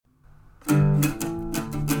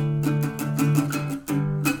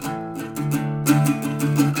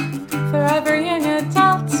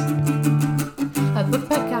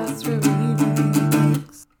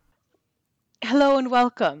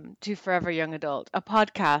Welcome to Forever Young Adult, a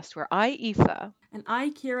podcast where I, Aoife, and I,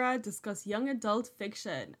 Kira, discuss young adult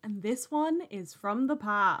fiction, and this one is from the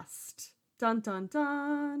past. Dun dun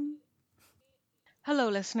dun. hello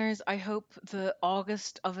listeners. I hope the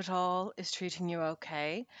August of it all is treating you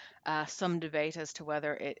okay. Some debate as to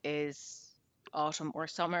whether it is autumn or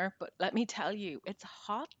summer, but let me tell you, it's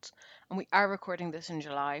hot, and we are recording this in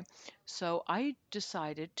July. So I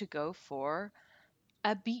decided to go for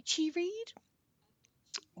a beachy read,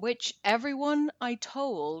 which everyone I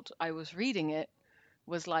told I was reading it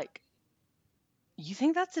was like, "You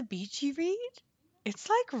think that's a beachy read? It's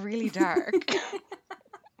like really dark."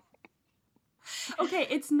 Okay,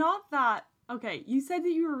 it's not that. Okay, you said that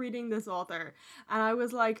you were reading this author, and I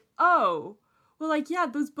was like, oh, well, like, yeah,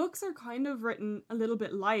 those books are kind of written a little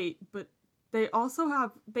bit light, but they also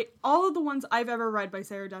have, all of the ones I've ever read by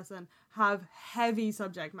Sarah Dessen have heavy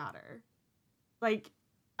subject matter. Like,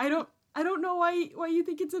 I don't know why you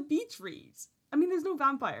think it's a beach read. I mean, there's no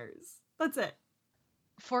vampires. That's it.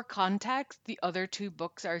 For context, the other two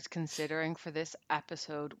books I was considering for this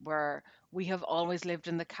episode were We Have Always Lived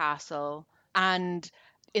in the Castle and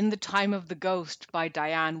In the Time of the Ghost by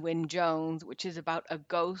Diane Wynne Jones, which is about a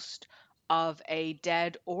ghost of a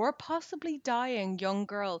dead or possibly dying young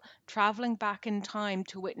girl traveling back in time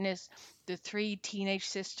to witness the three teenage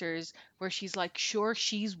sisters, where she's like sure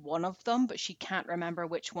she's one of them, but she can't remember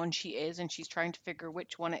which one she is, and she's trying to figure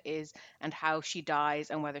which one it is and how she dies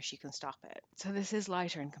and whether she can stop it. So this is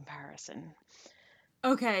lighter in comparison.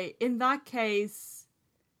 Okay, in that case,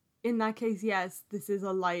 yes, this is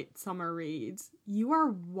a light summer read. You are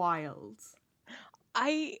wild.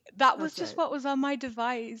 That was That's just it. what was on my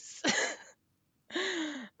device.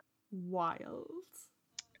 Wild.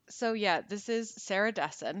 So yeah, this is Sarah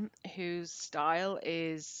Dessen, whose style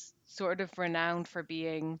is sort of renowned for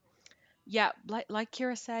being, yeah, like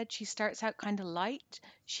Kira said, she starts out kind of light.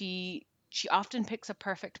 She often picks a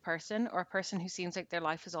perfect person or a person who seems like their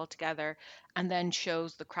life is all together, and then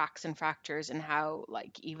shows the cracks and fractures and how,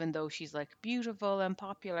 like, even though she's like beautiful and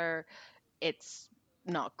popular, it's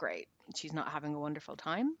not great. She's not having a wonderful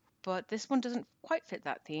time. But this one doesn't quite fit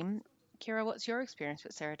that theme. Kira, what's your experience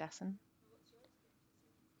with Sarah Dessen?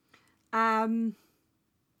 Um,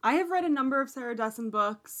 I have read a number of Sarah Dessen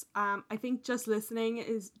books. I think Just Listen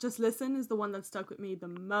is the one that stuck with me the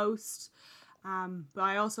most. But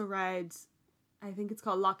I also read, I think it's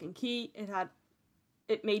called Lock and Key.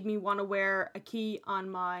 It made me want to wear a key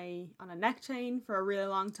on a neck chain for a really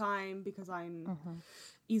long time because I'm Mm-hmm.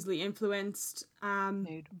 easily influenced.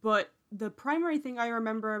 Mood. But the primary thing I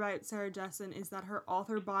remember about Sarah Dessen is that her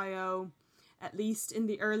author bio, at least in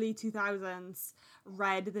the early 2000s,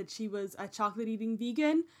 read that she was a chocolate eating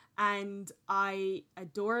vegan, and I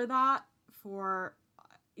adore that. For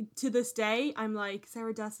to this day, I'm like,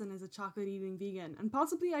 Sarah Dessen is a chocolate eating vegan, and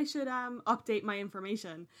possibly I should update my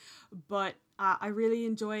information. But I really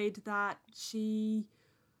enjoyed that she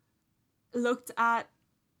looked at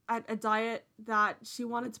a diet that she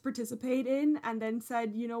wanted to participate in and then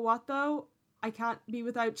said, you know what though, I can't be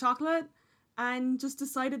without chocolate, and just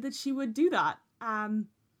decided that she would do that.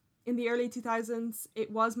 In the early 2000s,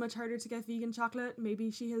 it was much harder to get vegan chocolate.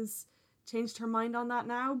 Maybe she has changed her mind on that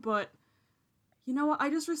now, but you know what? I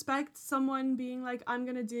just respect someone being like, I'm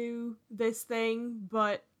gonna do this thing,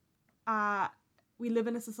 but uh, we live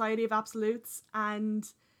in a society of absolutes, and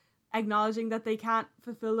acknowledging that they can't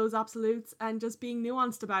fulfill those absolutes and just being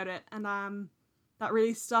nuanced about it. And that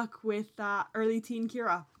really stuck with early teen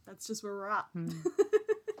Kira. That's just where we're at. Hmm.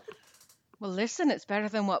 Well, listen, it's better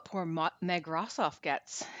than what poor Meg Rossoff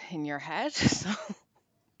gets in your head. So,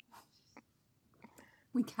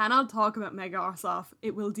 We cannot talk about Meg Arsoff.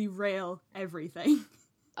 It will derail everything.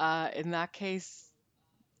 in that case,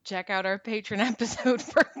 check out our Patreon episode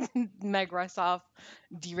for Meg Rossoff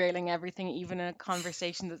derailing everything, even in a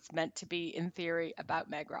conversation that's meant to be, in theory, about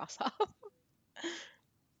Meg Rossoff.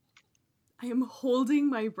 I am holding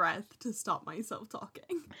my breath to stop myself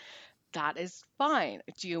talking. That is fine.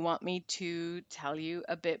 Do you want me to tell you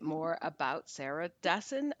a bit more about Sarah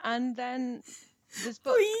Dessen and then this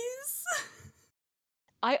book? Please.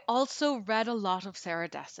 I also read a lot of Sarah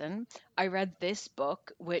Dessen. I read this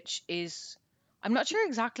book, which is, I'm not sure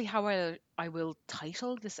exactly how I will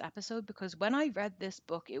title this episode, because when I read this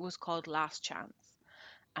book, it was called Last Chance.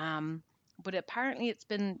 Um, but apparently it's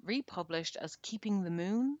been republished as Keeping the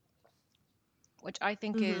Moon, which I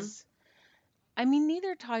think Mm-hmm. is, I mean,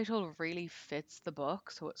 neither title really fits the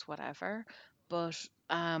book, so it's whatever, but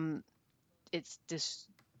it's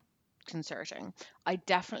disconcerting. I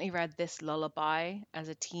definitely read this lullaby as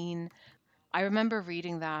a teen. I remember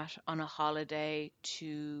reading that on a holiday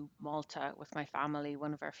to Malta with my family,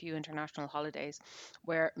 one of our few international holidays,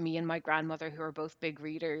 where me and my grandmother, who are both big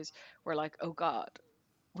readers, were like, oh God,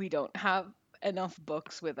 we don't have enough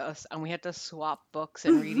books with us. And we had to swap books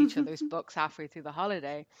and read each other's books halfway through the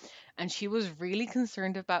holiday. And she was really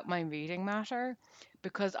concerned about my reading matter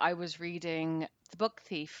because I was reading The Book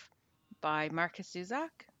Thief by Marcus Zusak.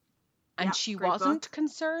 And Yeah, she great wasn't book.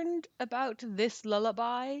 concerned about this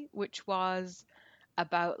lullaby, which was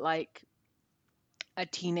about like a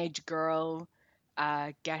teenage girl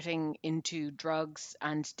getting into drugs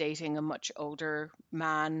and dating a much older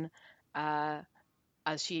man uh,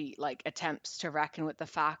 as she like attempts to reckon with the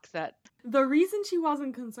fact that The reason she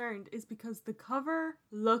wasn't concerned is because the cover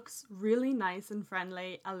looks really nice and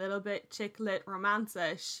friendly, a little bit chick lit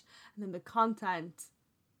romance-ish, and then the content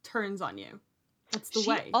turns on you. That's the she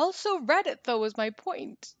way. also read it, though, was my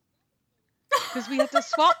point, because we had to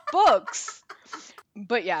swap books.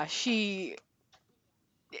 But yeah,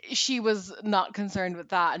 she was not concerned with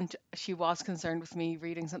that, and she was concerned with me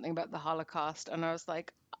reading something about the Holocaust, and I was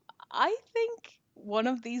like, I think one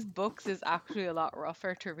of these books is actually a lot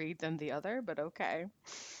rougher to read than the other, but okay.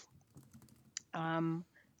 Um,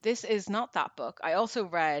 this is not that book. I also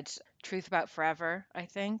read Truth About Forever, I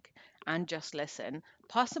think, and Just Listen,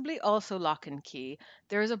 possibly also Lock and Key.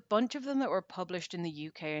 There's a bunch of them that were published in the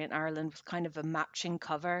UK and Ireland with kind of a matching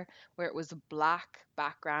cover where it was a black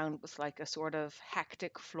background with like a sort of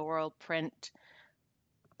hectic floral print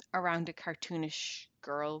around a cartoonish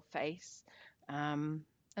girl face. Um,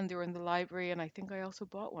 and they were in the library, and I think I also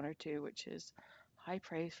bought one or two, which is high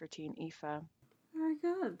praise for Teen Aoife. Very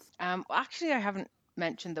good. Actually, I haven't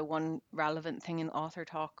mentioned the one relevant thing in author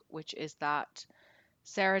talk, which is that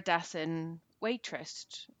Sarah Dessen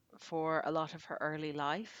waitressed for a lot of her early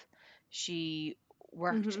life. She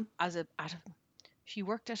worked Mm-hmm. she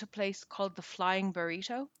worked at a place called the Flying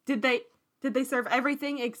Burrito. Did they serve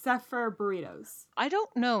everything except for burritos? I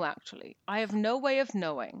don't know actually. I have no way of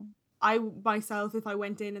knowing. I myself, if I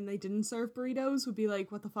went in and they didn't serve burritos, would be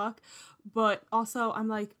like, what the fuck? But also, I'm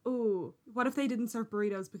like, ooh, what if they didn't serve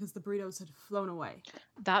burritos because the burritos had flown away?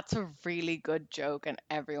 That's a really good joke, and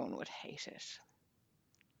everyone would hate it.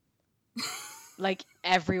 Like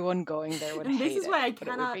everyone going there would And this hate is it, why I but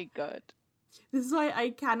it would cannot. be good. This is why I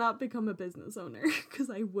cannot become a business owner because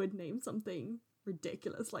I would name something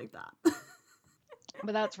ridiculous like that.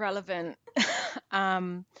 But that's relevant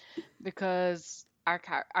um, because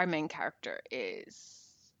our main character a,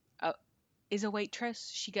 is a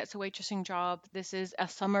waitress. She gets a waitressing job. This is a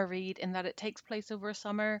summer read in that it takes place over a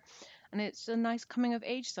summer, and it's a nice coming of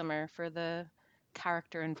age summer for the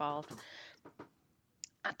character involved.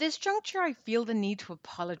 At this juncture, I feel the need to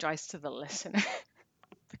apologize to the listener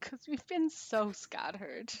because we've been so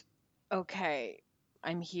scattered. Okay,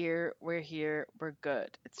 I'm here, we're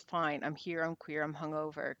good. It's fine. I'm here, I'm queer, I'm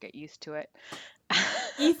hungover. Get used to it.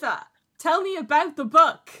 Aoife, tell me about the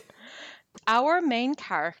book. Our main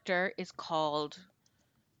character is called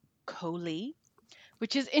Coley,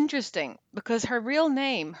 which is interesting because her full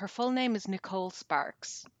name is Nicole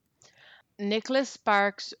Sparks. Nicholas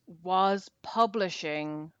Sparks was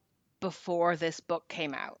publishing before this book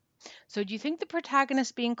came out. So do you think the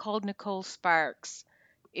protagonist being called Nicole Sparks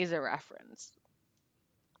is a reference?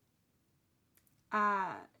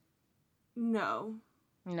 Uh, no,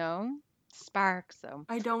 No? Sparks, though.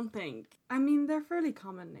 I don't think. I mean, they're fairly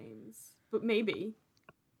common names, but maybe.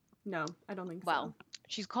 No, I don't think so. Well,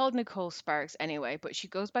 she's called Nicole Sparks anyway, but she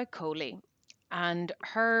goes by Coley. And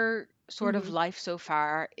her sort of Mm-hmm. life so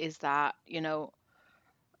far is that,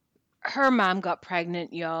 her mom got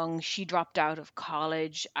pregnant young. She dropped out of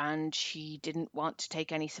college and she didn't want to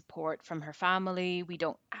take any support from her family. We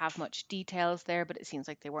don't have much details there, but it seems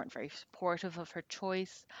like they weren't very supportive of her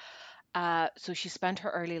choice. So she spent her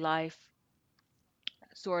early life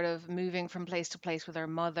sort of moving from place to place with her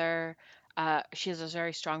mother. She has a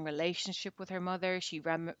very strong relationship with her mother. She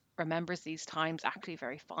remembers these times actually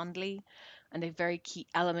very fondly. And a very key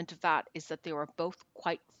element of that is that they were both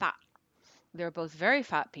quite fat. They were both very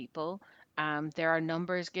fat people. There are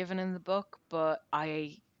numbers given in the book, but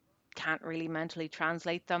I can't really mentally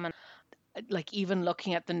translate them. And like even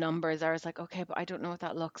looking at the numbers, I was like, okay, but I don't know what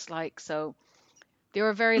that looks like. So they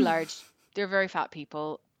were very large. They were very fat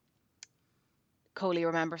people. Coley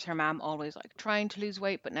remembers her mom always like trying to lose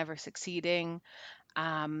weight but never succeeding.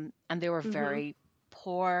 And they were Mm-hmm. very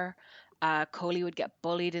poor. Coley would get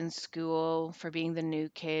bullied in school for being the new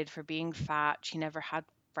kid, for being fat. She never had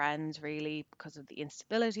friends really because of the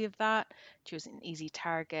instability of that. She was an easy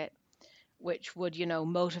target, which would,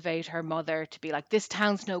 motivate her mother to be like, this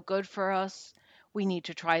town's no good for us. We need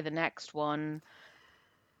to try the next one.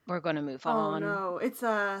 We're going to move Oh on. no, it's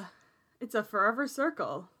a forever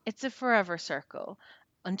circle. It's a forever circle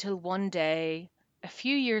until one day, a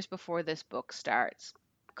few years before this book starts,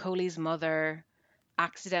 Coley's mother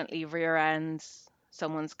accidentally rear ends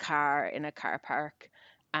someone's car in a car park.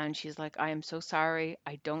 And she's like, I am so sorry.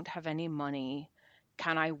 I don't have any money.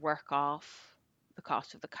 Can I work off the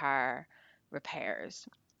cost of the car repairs?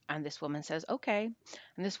 And this woman says, okay.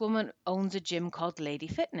 And this woman owns a gym called Lady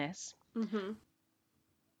Fitness. Mm-hmm.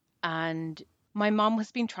 And my mom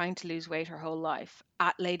has been trying to lose weight her whole life.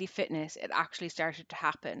 At Lady Fitness, it actually started to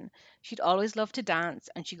happen. She'd always loved to dance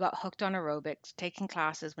and she got hooked on aerobics, taking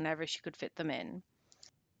classes whenever she could fit them in.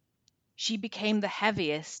 She became the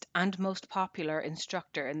heaviest and most popular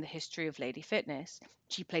instructor in the history of Lady Fitness.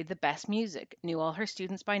 She played the best music, knew all her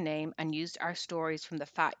students by name, and used our stories from the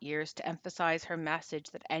fat years to emphasize her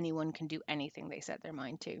message that anyone can do anything they set their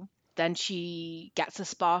mind to. Then she gets a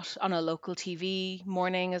spot on a local TV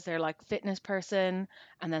morning as their like fitness person,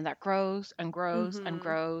 and then that grows and grows and Mm-hmm.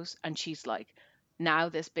 grows, and she's like now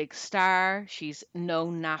this big star. She's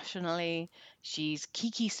known nationally. She's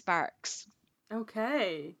Kiki Sparks.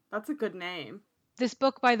 Okay, that's a good name. This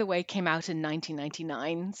book, by the way, came out in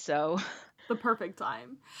 1999, so The perfect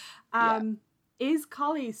time. yeah, Um, is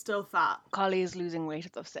Collie still fat? Collie is losing weight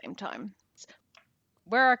at the same time.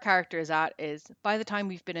 Where our character is at is by the time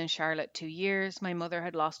we've been in Charlotte 2 years, my mother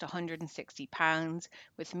had lost 160 pounds,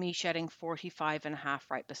 with me shedding 45 and a half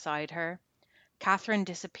right beside her. Catherine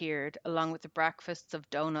disappeared, along with the breakfasts of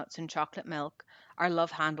donuts and chocolate milk, our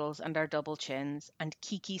love handles and our double chins, and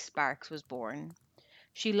Kiki Sparks was born.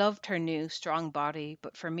 She loved her new, strong body,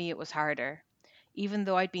 but for me it was harder. Even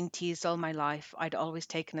though I'd been teased all my life, I'd always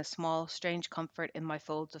taken a small, strange comfort in my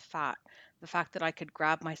folds of fat, the fact that I could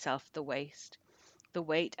grab myself at the waist. The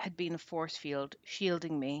weight had been a force field,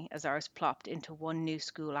 shielding me as I was plopped into one new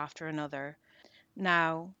school after another.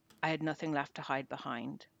 Now I had nothing left to hide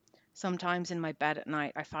behind. Sometimes in my bed at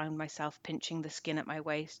night, I found myself pinching the skin at my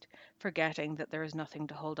waist, forgetting that there is nothing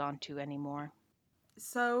to hold on to anymore.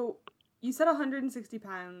 So you said 160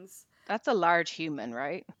 pounds. That's a large human,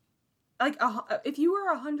 right? Like, if you were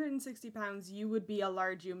 160 pounds, you would be a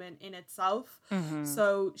large human in itself. Mm-hmm.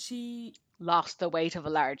 So she Lost the weight of a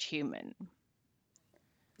large human.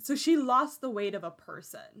 so she lost the weight of a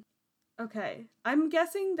person. Okay. I'm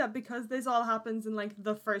guessing that because this all happens in like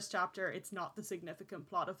the first chapter, it's not the significant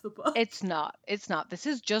plot of the book. It's not. It's not. This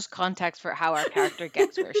is just context for how our character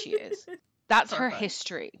gets where she is. That's her Perfect.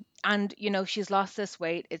 history. And, she's lost this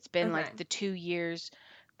weight. It's been Okay. like the 2 years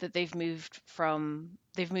that they've moved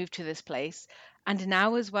to this place. And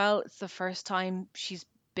now as well, it's the first time she's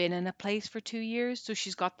been in a place for 2 years. So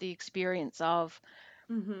she's got the experience of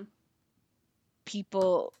Mm-hmm.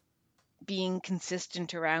 people being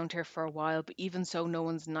consistent around her for a while, but even so, no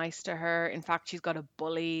one's nice to her. In fact, she's got a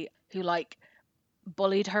bully who like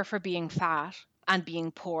bullied her for being fat and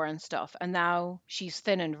being poor and stuff. And now she's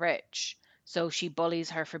thin and rich. So she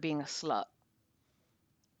bullies her for being a slut.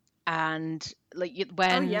 And like Oh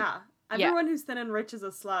when, yeah. yeah, Everyone who's thin and rich is a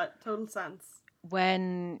slut. Total sense.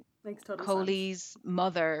 when Makes total sense. Coley's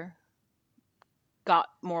mother got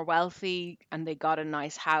more wealthy and they got a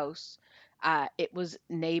nice house, it was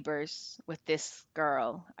neighbors with this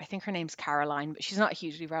girl. I think her name's Caroline, but she's not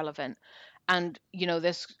hugely relevant. And,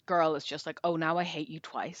 this girl is just like, oh, now I hate you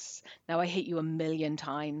twice. Now I hate you a million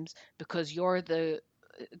times because you're the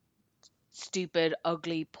stupid,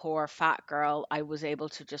 ugly, poor, fat girl I was able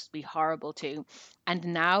to just be horrible to.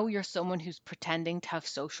 And now you're someone who's pretending to have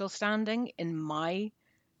social standing in my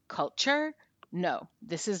culture. No,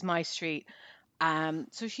 this is my street.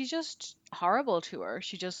 So she's just horrible to her.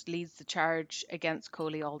 She just leads the charge against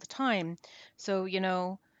Coley all the time. So,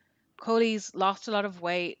 Coley's lost a lot of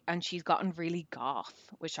weight and she's gotten really goth,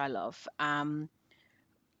 which I love.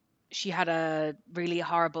 She had a really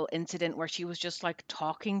horrible incident where she was just like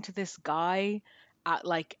talking to this guy at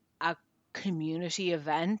like a community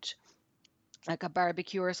event, like a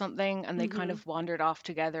barbecue or something, and they kind Mm-hmm. of wandered off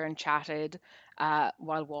together and chatted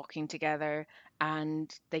while walking together.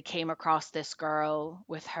 And they came across this girl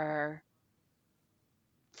with her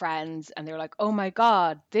friends and they were like, oh my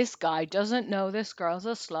God, this guy doesn't know this girl's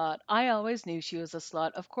a slut. I always knew she was a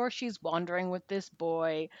slut. Of course she's wandering with this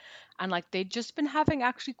boy. And like they'd just been having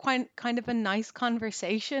actually quite kind of a nice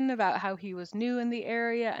conversation about how he was new in the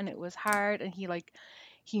area and it was hard and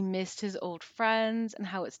he missed his old friends and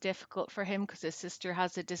how it's difficult for him because his sister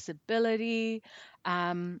has a disability.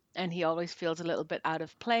 And he always feels a little bit out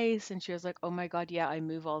of place. And she was like, oh my God, yeah, I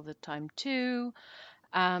move all the time too.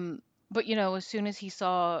 But as soon as he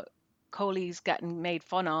saw Coley's getting made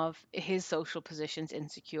fun of, his social position's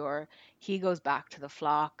insecure. He goes back to the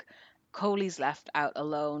flock. Coley's left out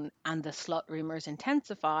alone and the slut rumors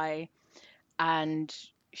intensify. And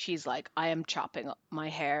she's like, I am chopping up my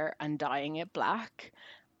hair and dyeing it black.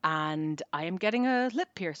 And I am getting a lip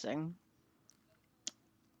piercing.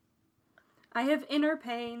 I have inner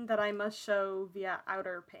pain that I must show via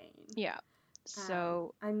outer pain. Yeah.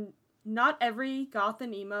 So I'm not every goth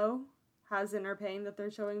and emo has inner pain that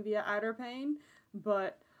they're showing via outer pain,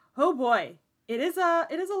 but oh boy, it is a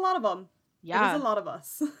lot of them. yeah. It is a lot of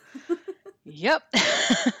us. Yep.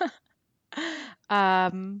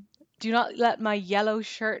 Do not let my yellow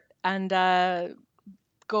shirt and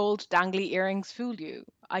gold dangly earrings fool you.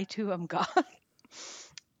 I too am goth.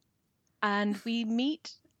 And we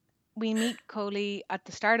meet Coley at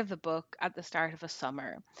the start of the book, at the start of a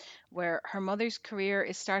summer, where her mother's career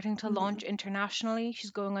is starting to launch internationally.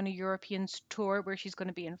 She's going on a European tour where she's going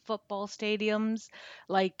to be in football stadiums,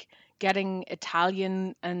 like getting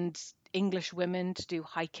Italian and English women to do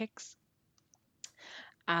high kicks.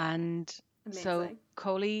 And so Amazing.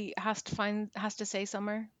 Coley has to say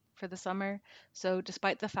summer for the summer. So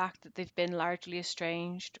despite the fact that they've been largely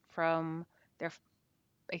estranged from their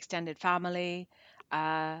extended family,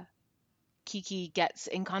 Kiki gets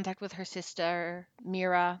in contact with her sister,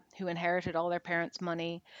 Mira, who inherited all their parents'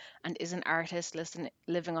 money and is an artist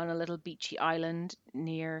living on a little beachy island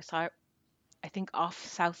near, I think, off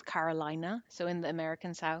South Carolina, so in the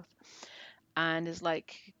American South, and is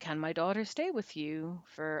like, can my daughter stay with you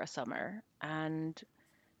for a summer? And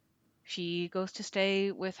she goes to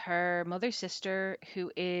stay with her mother's sister,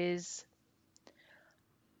 who is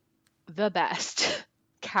the best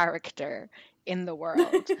character in the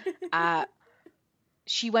world.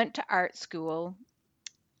 She went to art school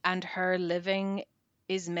and her living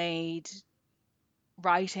is made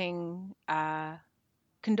writing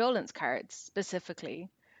condolence cards, specifically,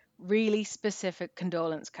 really specific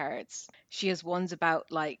condolence cards. She has ones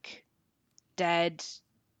about like dead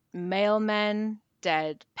mailmen,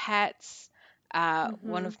 dead pets.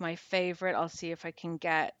 One of my favorite, I'll see if I can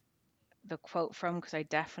get the quote from, because I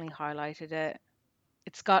definitely highlighted it.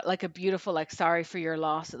 It's got like a beautiful, like, sorry for your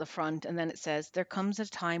loss at the front. And then it says, there comes a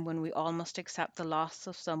time when we all must accept the loss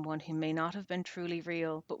of someone who may not have been truly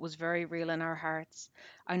real, but was very real in our hearts.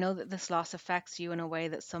 I know that this loss affects you in a way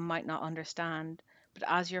that some might not understand, but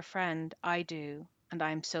as your friend, I do, and I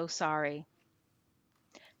am so sorry.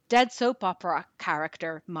 Dead soap opera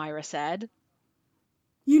character, Myra said.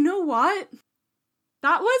 You know what?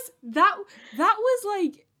 That was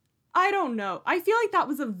like, I don't know. I feel like that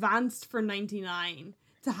was advanced for 99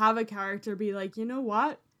 to have a character be like, you know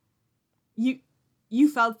what? You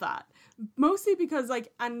felt that. Mostly because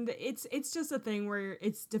like, and it's just a thing where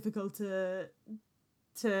it's difficult to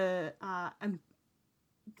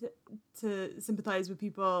sympathize with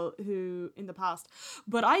people who in the past,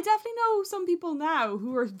 but I definitely know some people now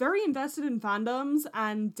who are very invested in fandoms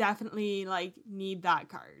and definitely like need that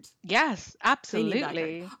card. Yes,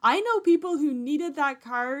 absolutely. Card. I know people who needed that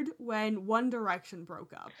card when One Direction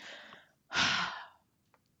broke up.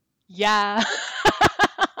 Yeah.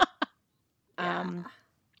 I'm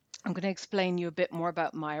going to explain you a bit more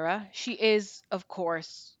about Myra. She is, of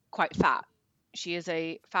course, quite fat. She is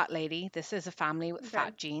a fat lady. This is a family with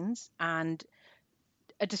fat genes. And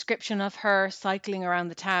a description of her cycling around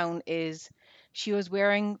the town is she was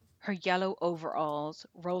wearing her yellow overalls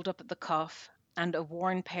rolled up at the cuff and a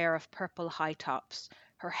worn pair of purple high tops.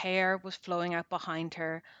 Her hair was flowing out behind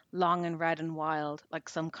her, long and red and wild, like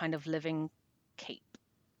some kind of living cape.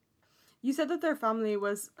 You said that their family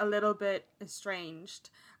was a little bit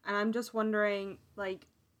estranged, and I'm just wondering, like,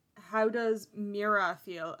 how does Mira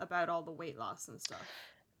feel about all the weight loss and stuff?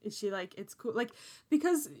 Is she like, it's cool? Like,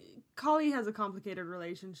 because Coley has a complicated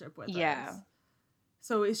relationship with us.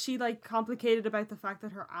 So is she like complicated about the fact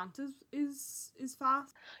that her aunt is fat?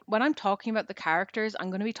 When I'm talking about the characters, I'm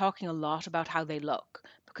going to be talking a lot about how they look,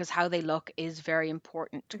 because how they look is very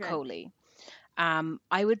important to Coley.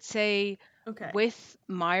 I would say with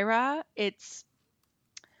Myra, it's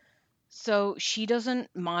so she doesn't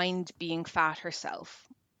mind being fat herself.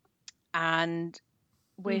 And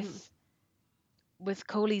with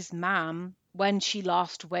Coley's mom, when she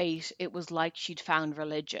lost weight, it was like she'd found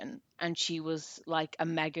religion. And she was like a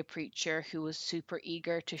mega preacher who was super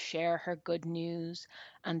eager to share her good news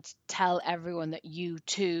and tell everyone that you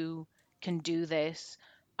too can do this.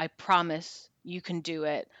 I promise you can do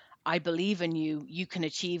it. I believe in you. You can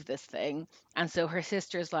achieve this thing. And so her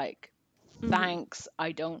sister's like, thanks,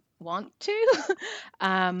 I don't want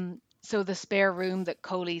to. So the spare room that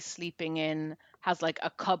Coley's sleeping in has like a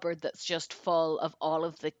cupboard that's just full of all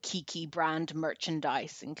of the Kiki brand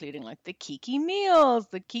merchandise, including like the Kiki meals,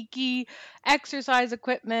 the Kiki exercise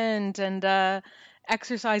equipment, and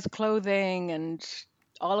exercise clothing and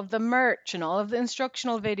all of the merch and all of the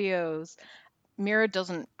instructional videos. Mira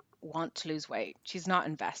doesn't want to lose weight. She's not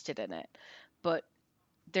invested in it. But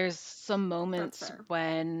there's some That's moments fair.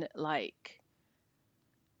 when, like,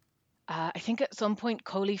 I think at some point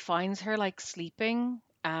Coley finds her like sleeping.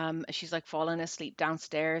 She's like falling asleep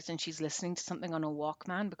downstairs and she's listening to something on a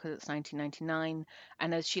Walkman because it's 1999.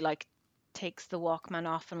 And as she like takes the Walkman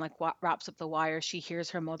off and like wraps up the wires, she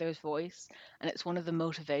hears her mother's voice, and it's one of the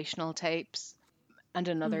motivational tapes. And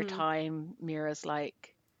another Mm-hmm. time, Mira's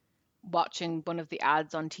like watching one of the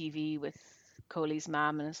ads on TV with Coley's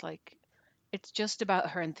mom, and it's like, it's just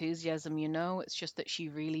about her enthusiasm, you know? It's just that she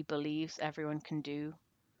really believes everyone can do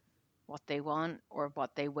what they want or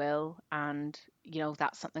what they will. And,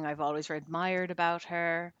 that's something I've always admired about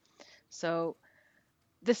her. So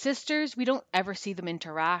the sisters, we don't ever see them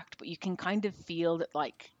interact, but you can kind of feel that,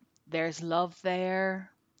 like, there's love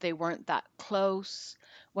there. They weren't that close.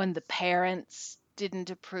 When the parents didn't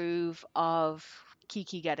approve of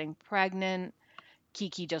Kiki getting pregnant,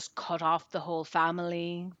 Kiki just cut off the whole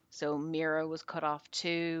family. So Mira was cut off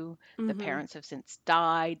too. The Mm-hmm. parents have since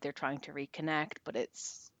died. They're trying to reconnect, but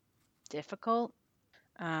it's difficult.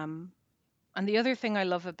 Um, and the other thing I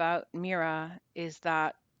love about Mira is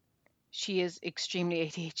that she is extremely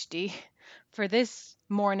ADHD. For this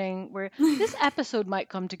morning, where this episode might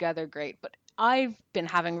come together great, but I've been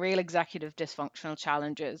having real executive dysfunctional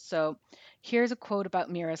challenges. So here's a quote about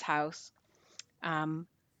Mira's house. Um,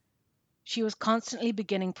 She was constantly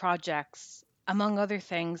beginning projects. Among other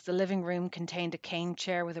things, the living room contained a cane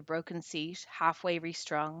chair with a broken seat, halfway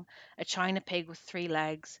restrung, a china pig with 3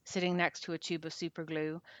 legs, sitting next to a tube of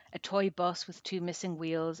superglue, a toy bus with 2 missing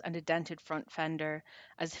wheels, and a dented front fender,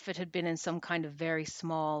 as if it had been in some kind of very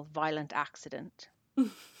small, violent accident.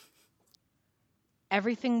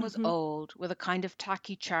 Everything was Mm-hmm. old, with a kind of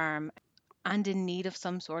tacky charm, and in need of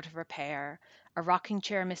some sort of repair. A rocking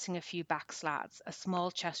chair missing a few back slats, a small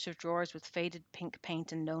chest of drawers with faded pink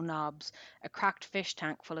paint and no knobs, a cracked fish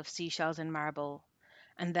tank full of seashells and marble.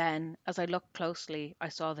 And then, as I looked closely, I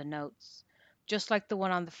saw the notes. Just like the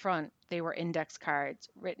one on the front, they were index cards,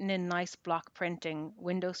 written in nice block printing,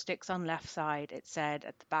 window sticks on left side, it said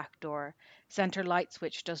at the back door. Center light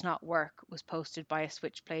switch does not work was posted by a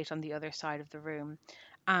switch plate on the other side of the room.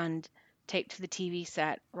 And taped to the TV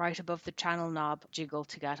set, right above the channel knob, jiggle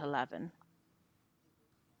to get 11.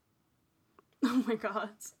 Oh my god.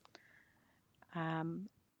 Um,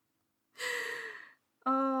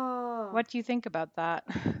 Oh, what do you think about that?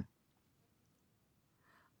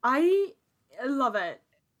 I love it.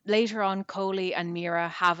 Later on, Coley and Mira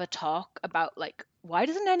have a talk about, like, why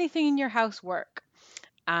doesn't anything in your house work?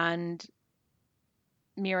 And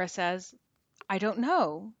Mira says, I don't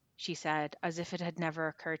know, she said, as if it had never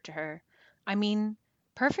occurred to her. I mean,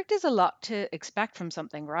 perfect is a lot to expect from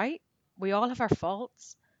something, right? We all have our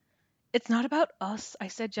faults. It's not about us, I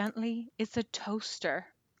said gently. It's a toaster.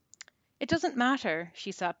 It doesn't matter,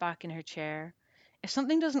 she sat back in her chair. If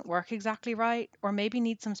something doesn't work exactly right, or maybe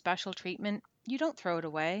needs some special treatment, you don't throw it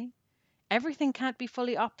away. Everything can't be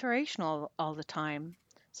fully operational all the time.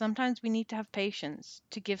 Sometimes we need to have patience,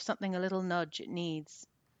 to give something a little nudge it needs.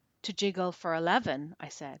 To jiggle for 11, I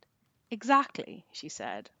said. Exactly, she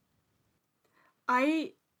said.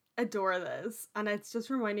 I adore this, and it's just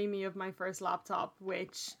reminding me of my first laptop,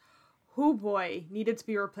 which, oh boy, needed to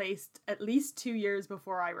be replaced at least 2 years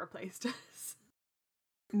before I replaced it.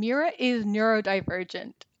 Mira is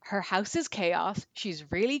neurodivergent. Her house is chaos.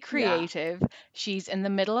 She's really Yeah. creative. She's in the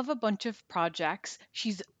middle of a bunch of projects.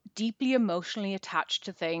 She's deeply emotionally attached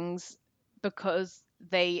to things because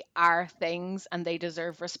they are things and they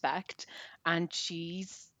deserve respect. And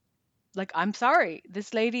she's like, I'm sorry,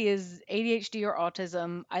 this lady is ADHD or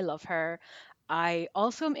autism. I love her. I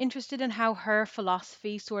also am interested in how her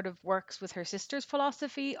philosophy sort of works with her sister's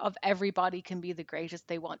philosophy of everybody can be the greatest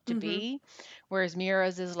they want to Mm-hmm. be. Whereas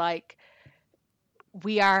Mira's is like,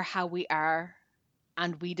 we are how we are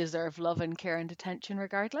and we deserve love and care and attention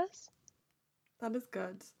regardless. That is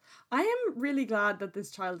good. I am really glad that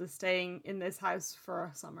this child is staying in this house for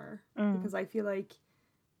a summer Mm. because I feel like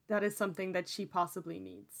that is something that she possibly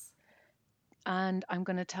needs. And I'm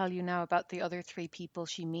going to tell you now about the other 3 people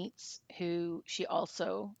she meets who she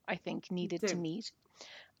also, I think, needed to Do. meet.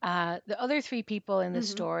 The other 3 people in this Mm-hmm.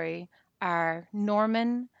 story are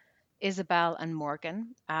Norman, Isabel, and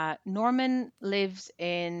Morgan. Norman lives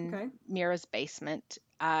in Okay. Mira's basement.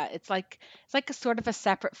 It's like a sort of a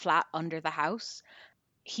separate flat under the house.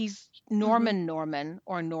 He's Mm-hmm. Norman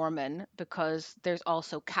or Norman because there's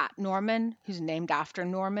also Cat Norman, who's named after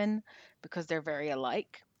Norman because they're very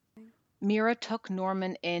alike. Mira took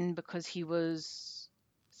Norman in because he was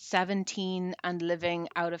 17 and living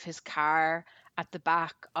out of his car at the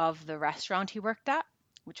back of the restaurant he worked at,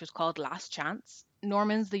 which was called Last Chance.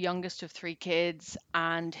 Norman's the youngest of three kids,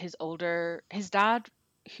 and his dad,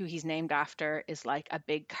 who he's named after, is like a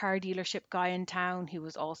big car dealership guy in town. He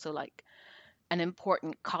was also like an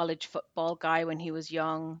important college football guy when he was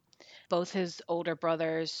young. Both his older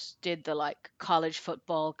brothers did the like college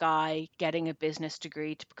football guy, getting a business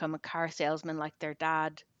degree to become a car salesman like their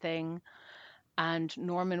dad thing. And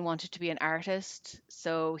Norman wanted to be an artist,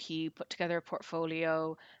 so he put together a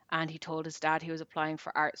portfolio and he told his dad he was applying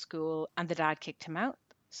for art school, and the dad kicked him out.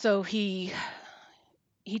 So he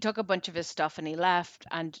took a bunch of his stuff and he left,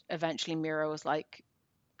 and eventually Mira was like,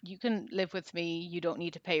 you can live with me, you don't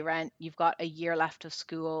need to pay rent, you've got a year left of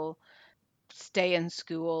school, stay in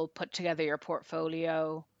school, put together your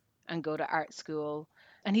portfolio and go to art school.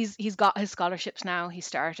 And he's got his scholarships now. He's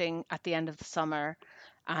starting at the end of the summer,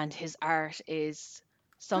 and his art is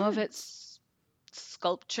some of Good. it's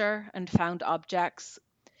sculpture and found objects,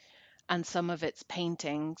 and some of it's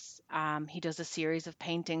paintings. He does a series of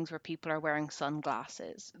paintings where people are wearing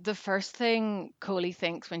sunglasses. The first thing Coley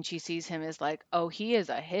thinks when she sees him is like, oh, he is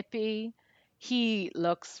a hippie. He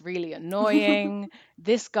looks really annoying.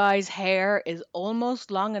 This guy's hair is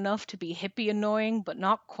almost long enough to be hippie annoying, but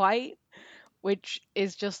not quite, which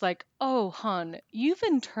is just like, oh, hun, you've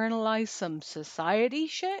internalized some society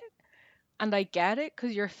shit. And I get it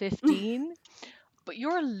because you're 15, but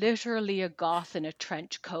you're literally a goth in a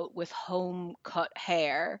trench coat with home cut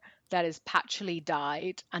hair that is patchily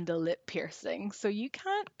dyed and a lip piercing. So you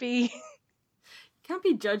can't be. Can't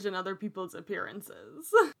be judging other people's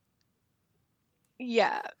appearances.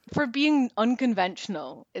 Yeah, for being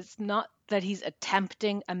unconventional. It's not that he's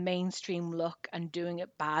attempting a mainstream look and doing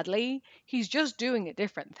it badly. He's just doing a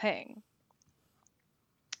different thing.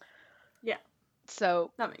 Yeah,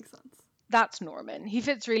 So that makes sense. that's Norman. He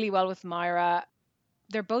fits really well with Myra.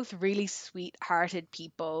 They're both really sweet-hearted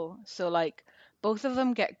people. So like both of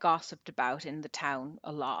them get gossiped about in the town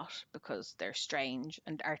a lot because they're strange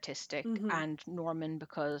and artistic, and Norman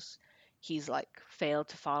because he's like failed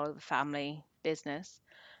to follow the family business,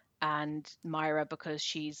 and Myra because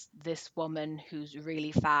she's this woman who's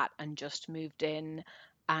really fat and just moved in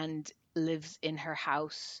and lives in her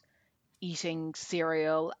house eating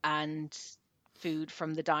cereal and food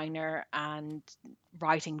from the diner and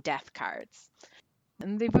writing death cards.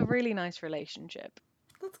 And they've a really nice relationship.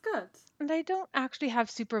 That's good. And I don't actually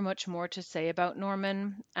have super much more to say about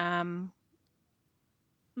Norman,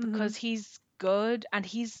 because he's good and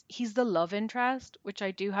he's the love interest, which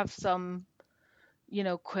I do have some,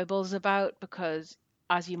 quibbles about because,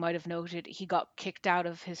 as you might have noted, he got kicked out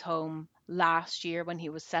of his home last year when he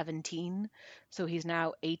was 17. So he's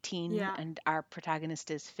now 18 Yeah. and our protagonist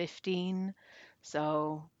is 15.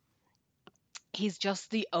 So he's just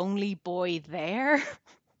the only boy there.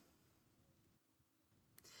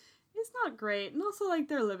 It's not great. And also, like,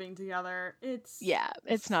 they're living together. Yeah,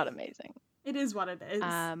 it's not amazing. It is what it is.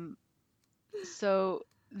 So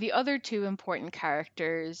the other two important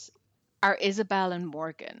characters are Isabel and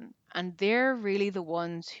Morgan, and they're really the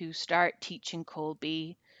ones who start teaching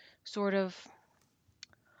Colby sort of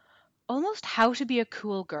almost how to be a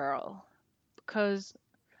cool girl. Because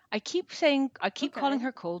I keep calling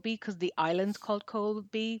her Colby because the island's called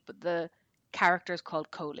Colby, but the character's called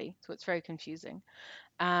Coley, so it's very confusing.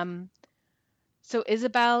 So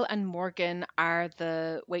Isabel and Morgan are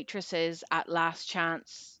the waitresses at Last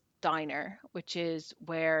Chance Diner, which is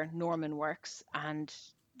where Norman works, and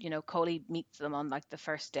Coley meets them on like the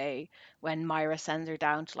first day when Myra sends her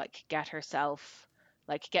down to like get herself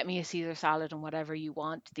like get me a Caesar salad and whatever you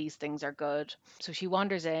want. These things are good. So she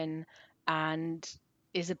wanders in, and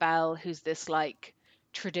Isabel, who's this like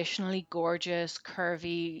traditionally gorgeous,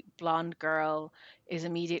 curvy blonde girl, is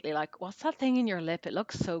immediately like, "What's that thing in your lip? It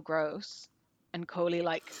looks so gross." And Coley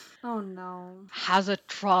like oh no. has a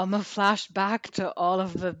trauma flashback to all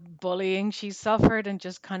of the bullying she suffered and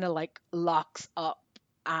just kind of like locks up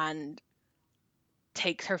and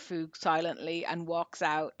takes her food silently and walks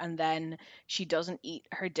out. And then she doesn't eat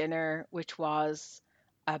her dinner, which was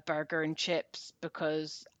a burger and chips,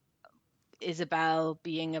 because Isabel,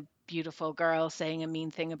 being a beautiful girl, saying a mean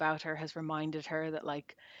thing about her has reminded her that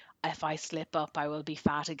like if I slip up I will be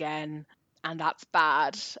fat again, and that's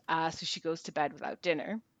bad. So she goes to bed without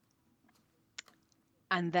dinner.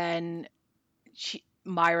 And then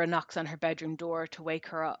Myra knocks on her bedroom door to wake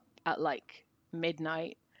her up at like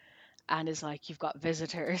midnight and is like, "You've got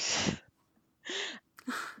visitors."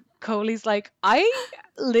 Coley's like, "I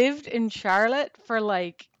lived in Charlotte for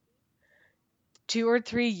like 2 or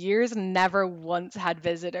 3 years and never once had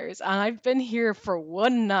visitors. And I've been here for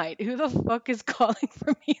one night. Who the fuck is calling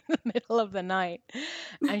for me in the middle of the night?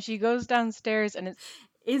 And she goes downstairs and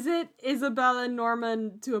Is it Isabella and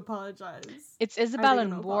Norman to apologize? it's Are they Isabel going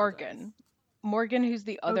to and apologize? Morgan. Morgan, who's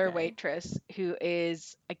the other Okay. waitress, who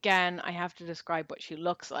is, again, I have to describe what she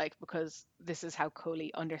looks like because this is how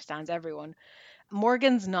Coley understands everyone.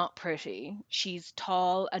 Morgan's not pretty. She's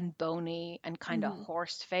tall and bony and kind of Mm-hmm.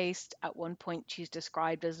 horse-faced. At one point, she's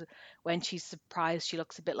described as when she's surprised, she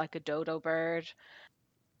looks a bit like a dodo bird.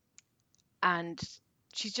 And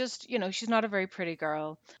she's just, she's not a very pretty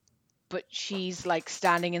girl, but she's like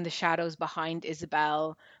standing in the shadows behind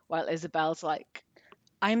Isabel while Isabel's like,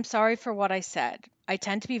 I'm sorry for what I said. I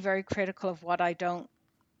tend to be very critical of what I don't.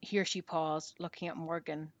 Here she paused, looking at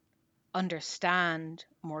Morgan. Understand,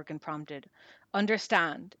 Morgan prompted.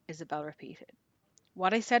 Understand, Isabel repeated.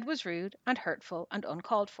 What I said was rude and hurtful and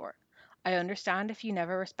uncalled for. I understand if you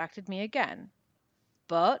never respected me again.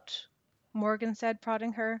 But, Morgan said,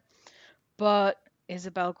 prodding her. But,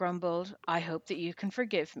 Isabel grumbled, I hope that you can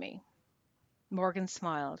forgive me. Morgan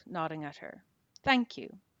smiled, nodding at her. Thank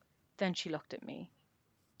you. Then she looked at me.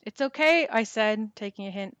 It's okay, I said, taking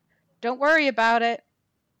a hint. Don't worry about it.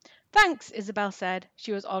 Thanks, Isabel said.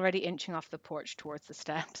 She was already inching off the porch towards the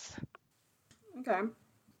steps. Okay.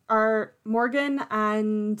 Are Morgan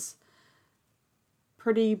and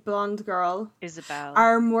pretty blonde girl Isabel.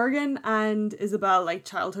 Are Morgan and Isabel like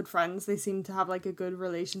childhood friends? They seem to have like a good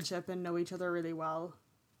relationship and know each other really well.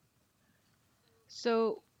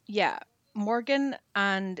 So, yeah, Morgan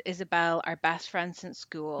and Isabel are best friends since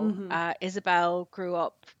school. Isabel grew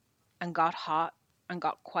up and got hot and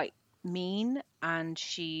got quite mean, and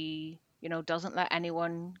she, doesn't let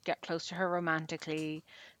anyone get close to her romantically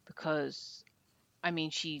because, I mean,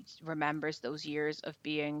 she remembers those years of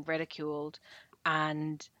being ridiculed,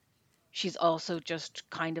 and she's also just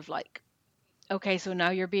kind of like, okay, so now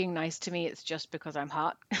you're being nice to me, it's just because I'm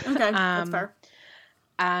hot. Okay, that's fair.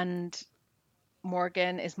 And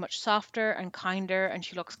Morgan is much softer and kinder, and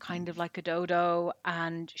she looks kind of like a dodo,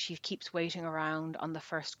 and she keeps waiting around on the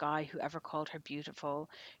first guy who ever called her beautiful,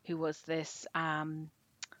 who was this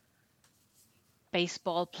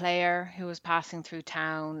baseball player who was passing through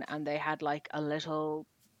town, and they had like a little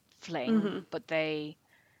fling, but they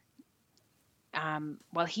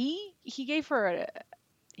well, he gave her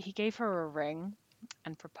a ring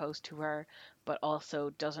and proposed to her, but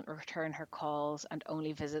also doesn't return her calls and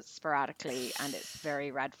only visits sporadically, and it's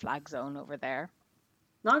very red flag zone over there.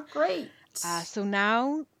 Not great. So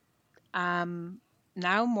now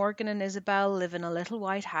Morgan and Isabel live in a little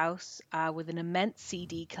white house with an immense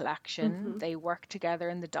CD collection. They work together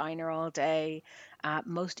in the diner all day.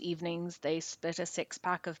 Most evenings they split a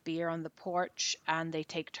 6-pack of beer on the porch and they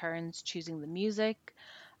take turns choosing the music.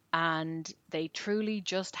 And they truly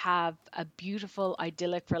just have a beautiful,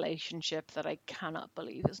 idyllic relationship that I cannot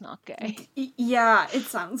believe is not gay. Yeah, it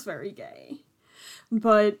sounds very gay.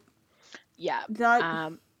 But yeah,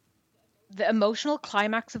 that the emotional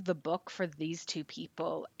climax of the book for these two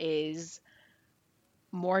people is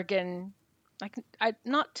Morgan,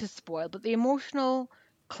 not to spoil, but the emotional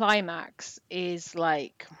climax is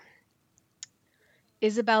like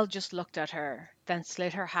Isabel just looked at her, then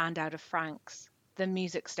slid her hand out of Frank's. The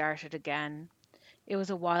music started again. It was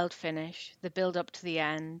a wild finish, the build up to the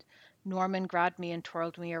end. Norman grabbed me and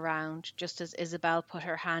twirled me around, just as Isabel put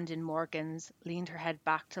her hand in Morgan's, leaned her head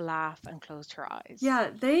back to laugh, and closed her eyes. Yeah,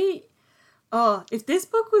 if this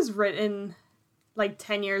book was written like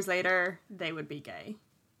 10 years later, they would be gay.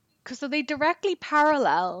 Because so they directly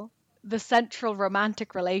parallel the central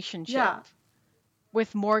romantic relationship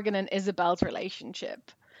with Morgan and Isabel's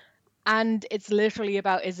relationship. And it's literally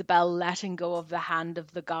about Isabel letting go of the hand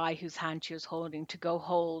of the guy whose hand she was holding to go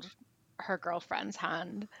hold her girlfriend's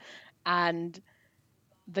hand. And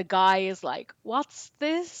the guy is like, what's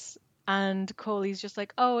this? And Coley's just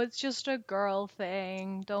like, oh, it's just a girl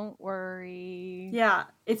thing. Don't worry. Yeah,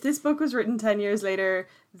 if this book was written 10 years later,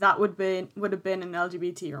 that would have been an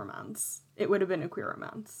LGBT romance. It would have been a queer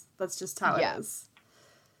romance. That's just how it is.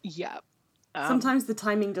 Yeah. Sometimes the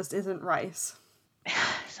timing just isn't right.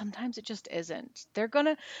 Sometimes it just isn't.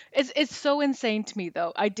 It's so insane to me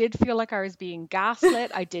though. I did feel like I was being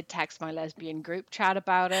gaslit. I did text my lesbian group chat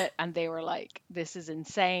about it and they were like, this is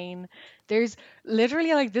insane. There's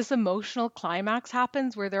literally like this emotional climax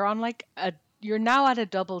happens where they're on like you're now at a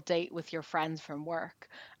double date with your friends from work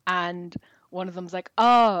and one of them's like,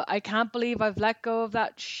 oh, I can't believe I've let go of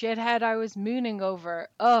that shithead I was mooning over.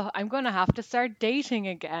 Oh, I'm going to have to start dating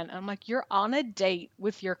again. And I'm like, you're on a date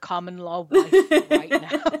with your common law wife right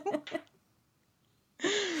now.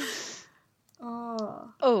 Oh.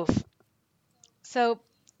 Oof. So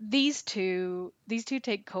these two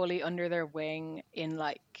take Coley under their wing in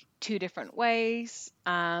like two different ways.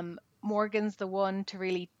 Morgan's the one to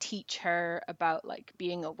really teach her about like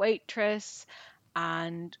being a waitress,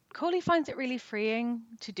 and Coley finds it really freeing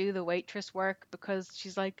to do the waitress work because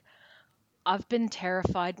she's like, I've been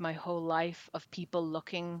terrified my whole life of people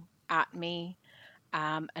looking at me,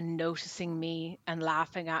 and noticing me and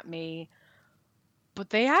laughing at me, but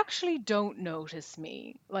they actually don't notice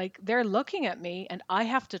me. Like they're looking at me and I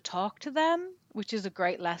have to talk to them, which is a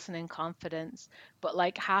great lesson in confidence. But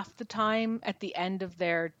like half the time at the end of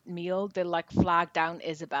their meal, they like flag down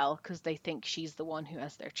Isabel because they think she's the one who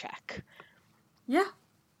has their check. Yeah.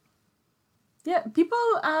 Yeah, people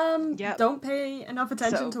Yep. don't pay enough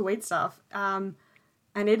attention So, to wait staff. And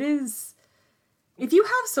it is, if you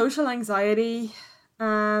have social anxiety,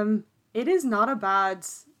 it is not a bad,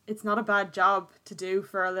 it's not a bad job to do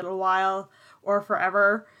for a little while or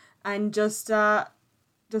forever, and just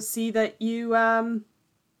see that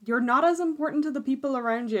you're not as important to the people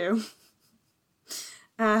around you.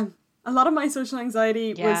 A lot of my social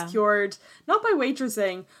anxiety yeah. was cured not by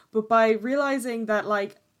waitressing, but by realizing that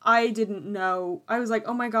like I didn't know. I was like,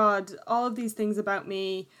 oh my god, all of these things about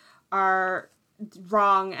me are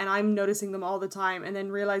wrong and I'm noticing them all the time, and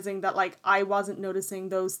then realizing that like I wasn't noticing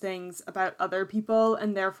those things about other people,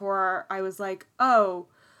 and therefore I was like, oh,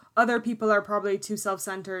 other people are probably too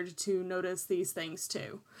self-centered to notice these things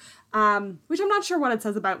too. Which I'm not sure what it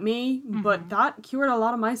says about me, but that cured a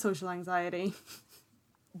lot of my social anxiety.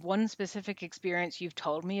 One specific experience you've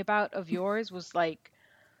told me about of yours was like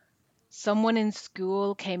someone in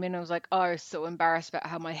school came in and was like, "Oh, I was so embarrassed about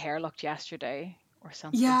how my hair looked yesterday," or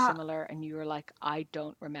something Yeah. similar, and you were like, "I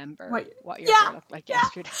don't remember What? what your Yeah. hair looked like Yeah.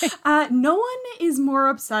 yesterday." No one is more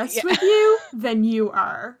obsessed Yeah. with you than you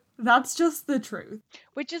are. That's just the truth.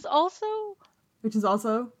 Which is also, Which is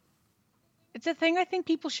also, it's a thing I think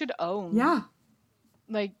people should own. yeah.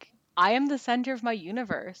 Like, I am the center of my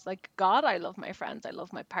universe. Like, God, I love my friends, I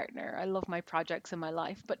love my partner, I love my projects in my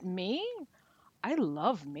life, but me, I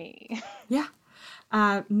love me. Yeah.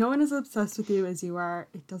 No one is obsessed with you as you are.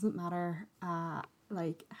 It doesn't matter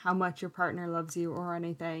like how much your partner loves you or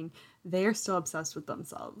anything. They are still obsessed with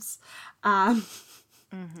themselves. Um,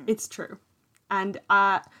 It's true. And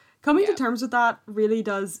coming to Yeah. terms with that really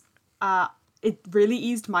does it really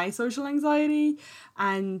eased my social anxiety.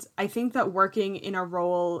 And I think that working in a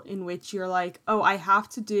role in which you're like, oh, I have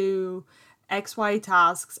to do XY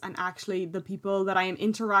tasks, and actually the people that I am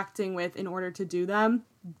interacting with in order to do them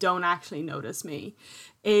don't actually notice me,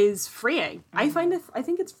 is freeing. I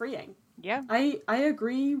think it's freeing. Yeah. I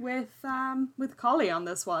agree with Collie on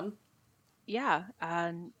this one. Yeah.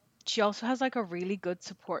 And she also has like a really good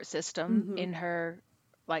support system in her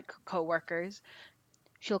like coworkers.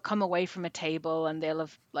 She'll come away from a table and they'll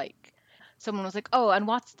have like someone was like, "Oh, and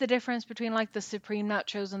what's the difference between like the supreme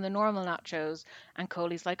nachos and the normal nachos?" And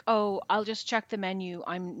Coley's like, "Oh, I'll just check the menu.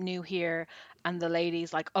 I'm new here." And the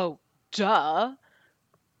lady's like, "Oh, duh,"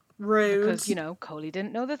 Rude. because Coley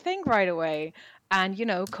didn't know the thing right away. And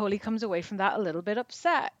Coley comes away from that a little bit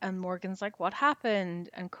upset, and Morgan's like, "What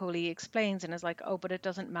happened?" And Coley explains and is like, "Oh, but it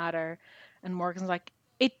doesn't matter." And Morgan's like,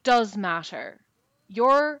 "It does matter.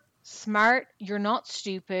 You're smart, you're not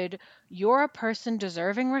stupid, you're a person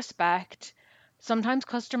deserving respect. Sometimes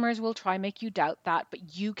customers will try make you doubt that,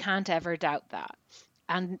 but you can't ever doubt that."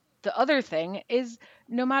 And the other thing is,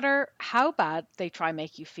 no matter how bad they try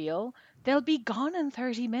make you feel, they'll be gone in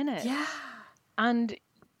 30 minutes. Yeah. And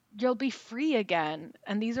you'll be free again.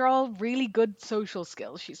 And these are all really good social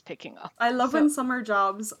skills she's picking up. I love So when summer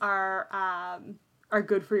jobs are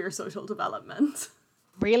good for your social development.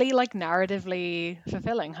 really like narratively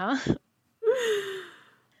fulfilling, huh?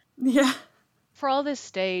 Yeah. For all this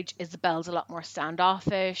stage, Isabel's a lot more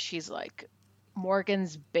standoffish. She's like,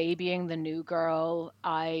 Morgan's babying the new girl.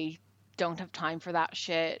 I don't have time for that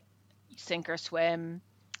shit. Sink or swim.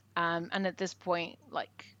 And at this point,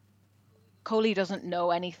 like, Coley doesn't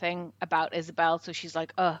know anything about Isabel, so she's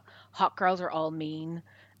like, hot girls are all mean.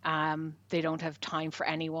 They don't have time for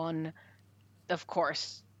anyone. Of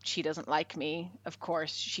course, she doesn't like me. Of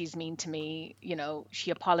course, she's mean to me. She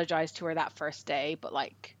apologized to her that first day, but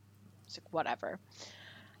like, it's like whatever.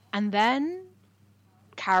 And then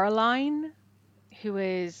Caroline, who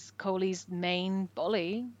is Coley's main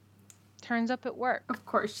bully, turns up at work, Of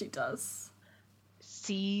course she does.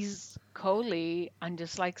 sees Coley, and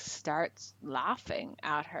just like starts laughing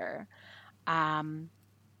at her. Um,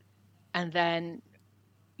 and then,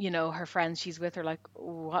 her friends she's with are like,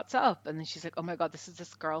 "What's up?" And then she's like, "Oh my God, this is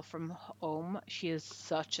this girl from home. She is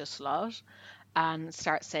such a slut." And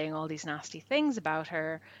starts saying all these nasty things about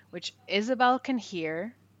her, which Isabel can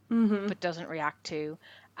hear. but doesn't react to.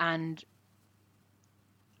 And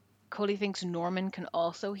Coley thinks Norman can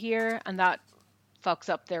also hear, and that fucks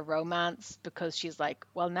up their romance because she's like,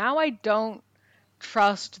 well, now I don't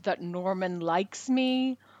trust that Norman likes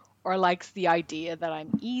me or likes the idea that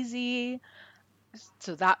I'm easy.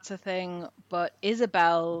 So that's a thing. But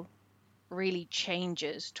Isabel really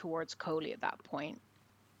changes towards Coley at that point.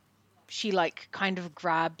 She like kind of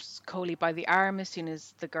grabs Coley by the arm as soon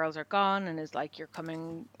as the girls are gone and is like, you're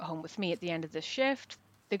coming home with me at the end of this shift.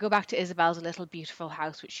 They go back to Isabel's little beautiful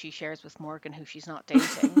house, which she shares with Morgan, who she's not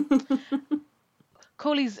dating.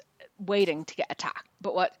 Coley's waiting to get attacked.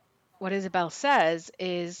 But what Isabel says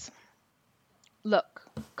is, look,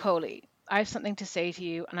 Coley, I have something to say to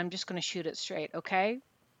you, and I'm just going to shoot it straight, okay?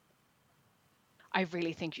 I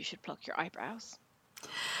really think you should pluck your eyebrows.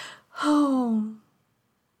 Oh.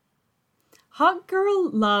 Hot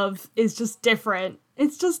girl love is just different.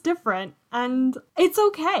 It's just different. And it's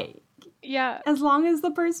okay. Yeah. As long as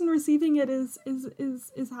the person receiving it is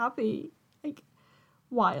happy. Like,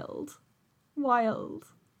 wild. Wild.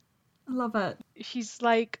 I love it. She's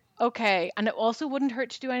like, okay. And it also wouldn't hurt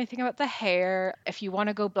to do anything about the hair. If you want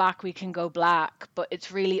to go black, we can go black. But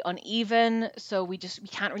it's really uneven. So we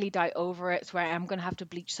can't really dye over it. So I am going to have to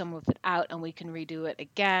bleach some of it out and we can redo it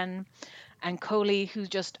again. And Coley, who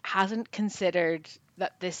just hasn't considered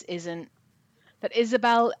that that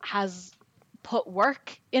Isabel has put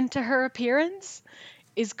work into her appearance,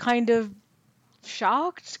 is kind of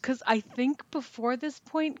shocked, because I think before this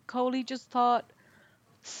point Coley just thought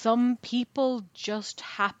some people just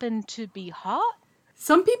happen to be hot.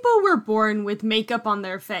 Some people were born with makeup on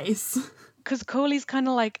their face. Because Coley's kind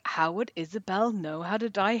of like, how would Isabel know how to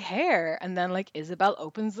dye hair? And then like Isabel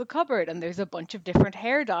opens the cupboard and there's a bunch of different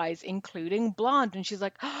hair dyes, including blonde, and she's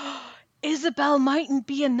like, oh, Isabel mightn't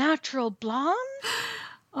be a natural blonde.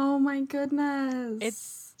 Oh my goodness.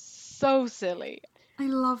 It's so silly. I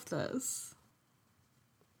love this.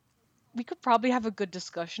 We could probably have a good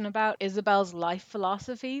discussion about Isabel's life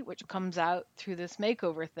philosophy, which comes out through this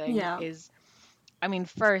makeover thing. Yeah.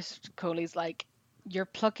 First, Coley's like, you're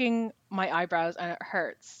plucking my eyebrows and it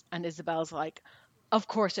hurts. And Isabel's like, of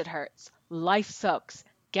course it hurts. Life sucks.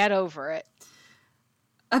 Get over it.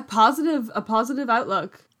 A positive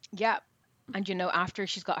outlook. Yeah. And after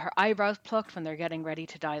she's got her eyebrows plucked, when they're getting ready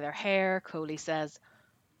to dye their hair, Coley says,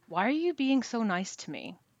 why are you being so nice to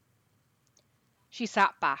me? She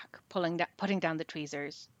sat back, putting down the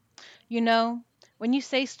tweezers. When you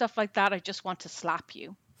say stuff like that, I just want to slap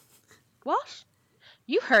you. What?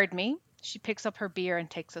 You heard me. She picks up her beer and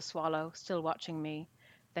takes a swallow, still watching me.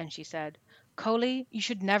 Then she said, Coley, you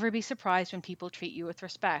should never be surprised when people treat you with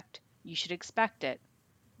respect. You should expect it.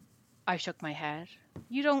 I shook my head.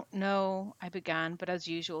 You don't know, I began, but as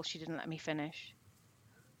usual, she didn't let me finish.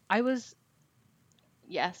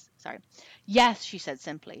 Yes, she said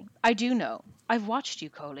simply. I do know. I've watched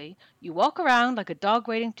you, Coley. You walk around like a dog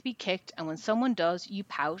waiting to be kicked, and when someone does, you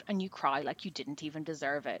pout and you cry like you didn't even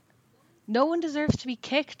deserve it. No one deserves to be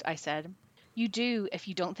kicked, I said. You do if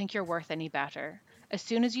you don't think you're worth any better. As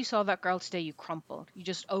soon as you saw that girl today, you crumpled. You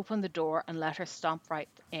just opened the door and let her stomp right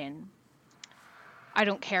in. I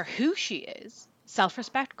don't care who she is.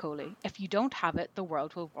 Self-respect, Coley. If you don't have it, the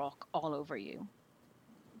world will walk all over you.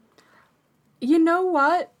 You know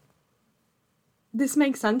what? This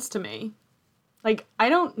makes sense to me. Like, I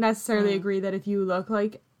don't necessarily agree that if you look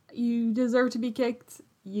like you deserve to be kicked,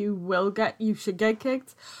 you should get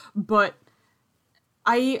kicked, but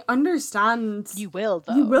I understand. You will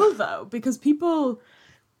though, because people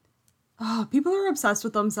are obsessed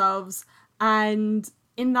with themselves, and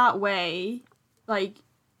in that way, like,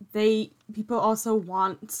 people also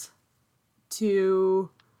want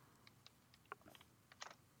to.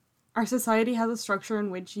 Our society has a structure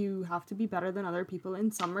in which you have to be better than other people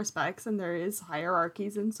in some respects, and there is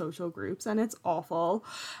hierarchies in social groups, and it's awful.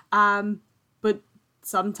 But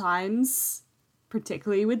sometimes,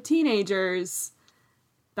 particularly with teenagers,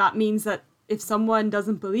 that means that if someone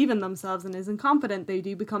doesn't believe in themselves and isn't confident, they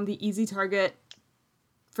do become the easy target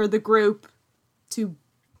for the group to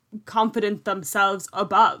confident themselves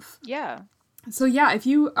above. Yeah. So yeah, if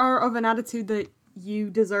you are of an attitude that you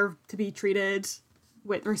deserve to be treated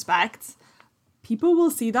with respect, people will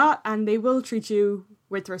see that and they will treat you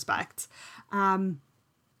with respect. And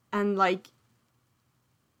like,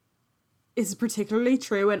 is particularly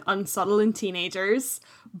true and unsubtle in teenagers,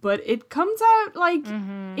 but it comes out like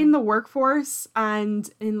in the workforce and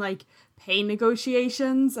in like pay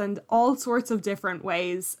negotiations and all sorts of different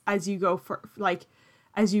ways as you go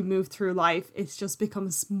as you move through life. It just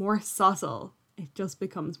becomes more subtle.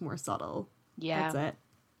 Yeah. That's it.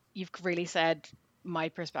 You've really said my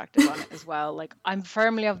perspective on it as well. Like, I'm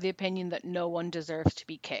firmly of the opinion that no one deserves to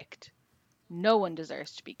be kicked. No one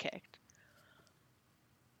deserves to be kicked.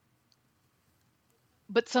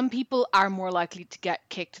 But some people are more likely to get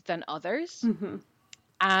kicked than others. Mm-hmm.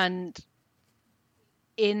 And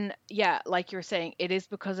like you're saying, it is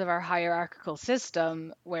because of our hierarchical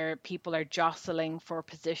system where people are jostling for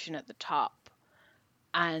position at the top,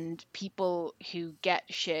 and people who get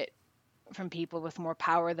shit from people with more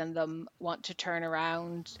power than them want to turn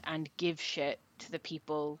around and give shit to the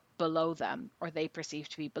people below them, or they perceive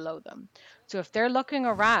to be below them. So if they're looking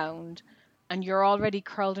around and you're already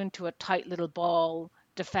curled into a tight little ball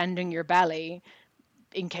defending your belly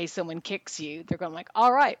in case someone kicks you, they're going like,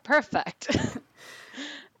 all right, perfect.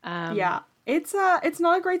 Yeah, it's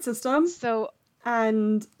not a great system, So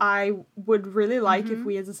and I would really like if mhm.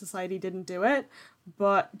 we as a society didn't do it.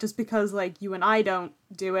 But just because like you and I don't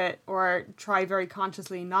do it or try very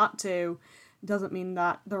consciously not to, doesn't mean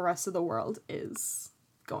that the rest of the world is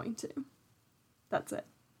going to. That's it.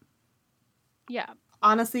 Yeah.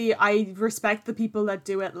 Honestly, I respect the people that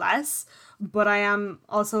do it less, but I am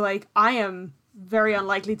also like, I am very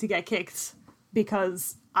unlikely to get kicked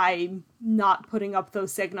because I'm not putting up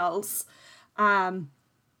those signals in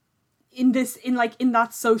that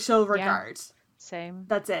social regard. Yeah, same.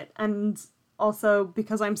 That's it. And also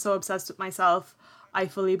because I'm so obsessed with myself, I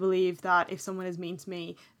fully believe that if someone is mean to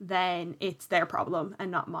me, then it's their problem and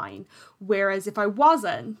not mine. Whereas if I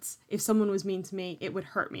wasn't, if someone was mean to me, it would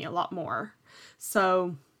hurt me a lot more.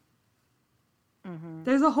 So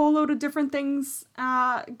there's a whole load of different things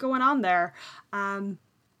going on there.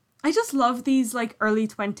 I just love these like early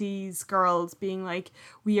 20s girls being like,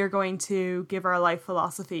 we are going to give our life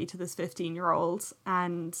philosophy to this 15-year-old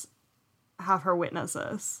and have her witness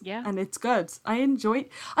us. Yeah. And it's good. I enjoy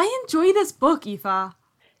this book, Aoife.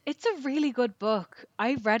 It's a really good book.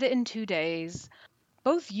 I read it in 2 days.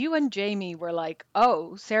 Both you and Jamie were like,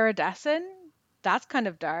 oh, Sarah Dessen? That's kind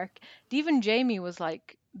of dark. Even Jamie was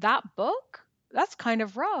like, that book? That's kind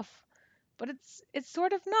of rough. But it's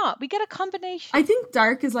sort of not. We get a combination. I think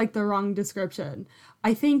dark is like the wrong description.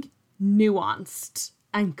 I think nuanced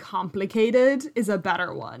and complicated is a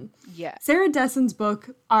better one. Yeah. Sarah Dessen's books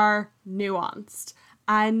are nuanced.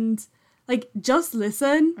 And like Just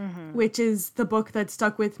Listen, which is the book that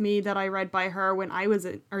stuck with me that I read by her when I was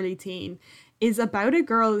an early teen, is about a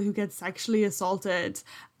girl who gets sexually assaulted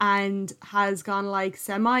and has gone like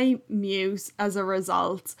semi-mute as a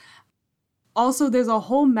result. Also, there's a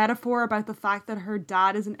whole metaphor about the fact that her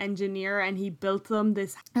dad is an engineer and he built them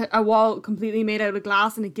a wall completely made out of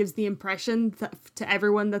glass, and it gives the impression to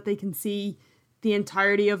everyone that they can see the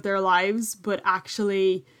entirety of their lives, but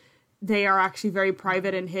actually they are actually very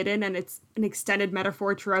private and hidden, and it's an extended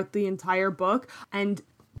metaphor throughout the entire book. And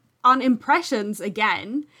on impressions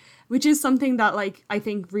again, which is something that like I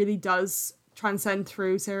think really does transcend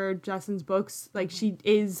through Sarah Dessen's books. Like she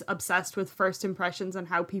is obsessed with first impressions and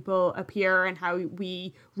how people appear and how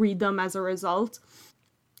we read them as a result.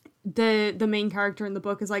 The main character in the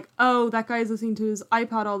book is like, oh, that guy's listening to his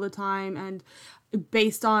iPod all the time, and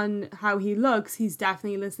based on how he looks, he's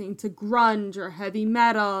definitely listening to grunge or heavy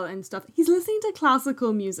metal and stuff. He's listening to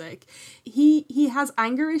classical music. He has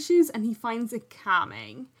anger issues and he finds it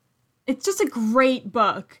calming. It's just a great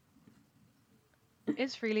book.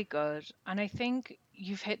 It's really good. And I think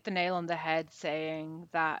you've hit the nail on the head saying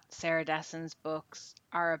that Sarah Dessen's books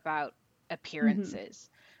are about appearances,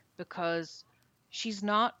 because she's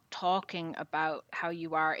not talking about how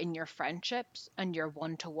you are in your friendships and your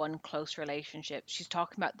one-to-one close relationships. She's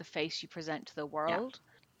talking about the face you present to the world.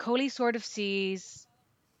 Coley sort of sees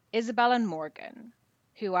Isabel and Morgan,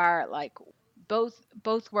 who are like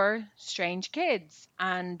both were strange kids,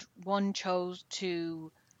 and one chose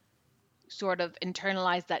to sort of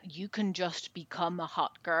internalize that you can just become a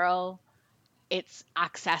hot girl. It's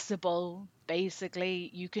accessible, basically.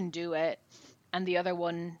 You can do it. And the other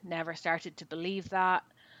one never started to believe that.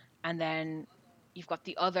 And then you've got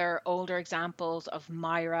the other older examples of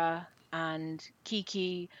Myra and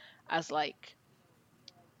Kiki as like,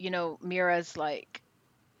 Mira's like,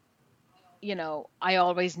 I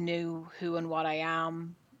always knew who and what I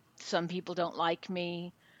am. Some people don't like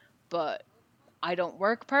me, but I don't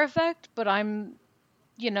work perfect, but I'm,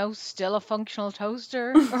 still a functional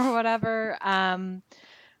toaster or whatever. I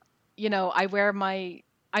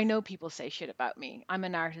know people say shit about me. I'm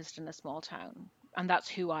an artist in a small town, and that's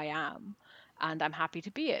who I am, and I'm happy to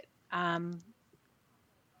be it. And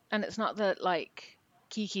it's not that like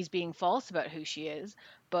Kiki's being false about who she is,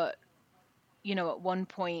 but at one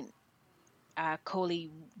point, Coley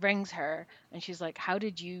rings her and she's like, how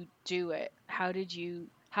did you do it? How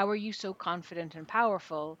are you so confident and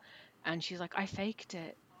powerful? And she's like, I faked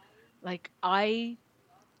it. Like, I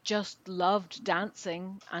just loved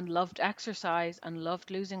dancing and loved exercise and loved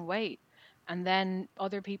losing weight. And then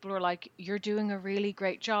other people were like, you're doing a really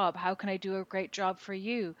great job. How can I do a great job for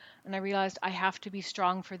you? And I realized I have to be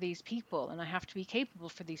strong for these people and I have to be capable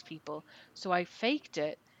for these people. So I faked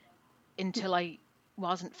it until I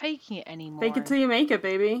wasn't faking it Fake it anymore. till you make it,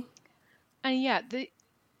 baby. And yeah,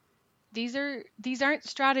 these aren't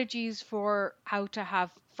strategies for how to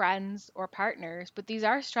have friends or partners, but these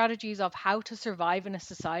are strategies of how to survive in a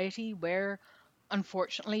society where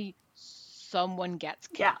unfortunately someone gets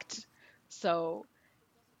Yeah. kicked. So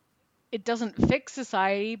it doesn't fix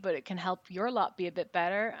society, but it can help your lot be a bit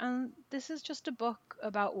better. And this is just a book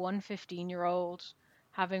about one 15-year-old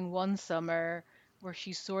having one summer where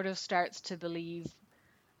she sort of starts to believe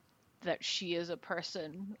that she is a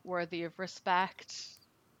person worthy of respect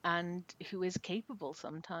and who is capable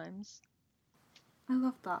sometimes. I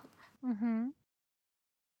love that. Mm-hmm.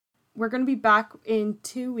 We're going to be back in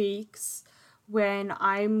 2 weeks when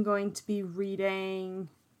I'm going to be reading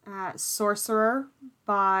Sorcerer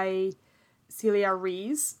by Celia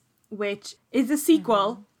Rees, which is a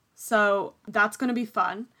sequel, so that's going to be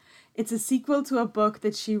fun. It's a sequel to a book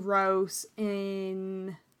that she wrote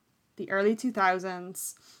in the early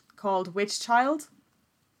 2000s called Witch Child,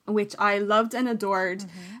 which I loved and adored,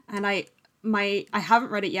 and I haven't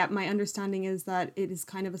read it yet. My understanding is that it is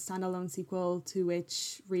kind of a standalone sequel to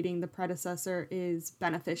which reading the predecessor is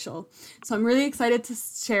beneficial. So I'm really excited to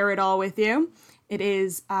share it all with you. It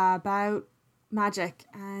is about magic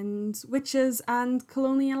and witches and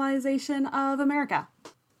colonialization of America.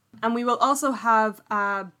 And we will also have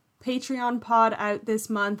a Patreon pod out this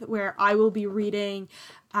month where I will be reading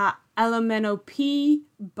LMNOP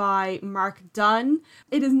by Mark Dunn.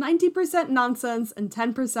 It is 90% nonsense and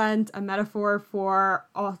 10% a metaphor for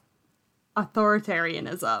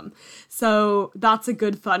authoritarianism. So that's a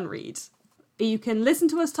good fun read. You can listen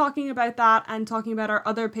to us talking about that and talking about our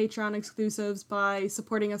other Patreon exclusives by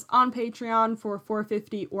supporting us on Patreon for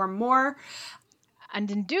 $4.50 or more.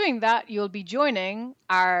 And in doing that, you'll be joining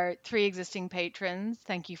our 3 existing patrons.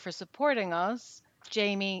 Thank you for supporting us,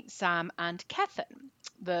 Jamie, Sam, and Kethin,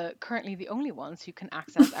 currently the only ones who can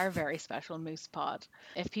access our very special Moose Pod.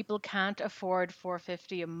 If people can't afford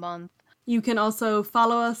 $4.50 a month, you can also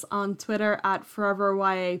follow us on Twitter at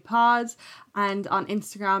ForeverYAPod and on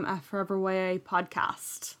Instagram at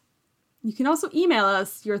ForeverYAPodcast. You can also email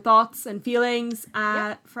us your thoughts and feelings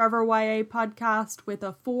at ForeverYAPodcast with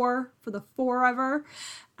a 4 for the forever,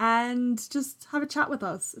 and just have a chat with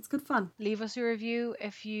us. It's good fun. Leave us a review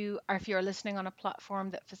if you're listening on a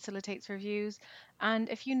platform that facilitates reviews. And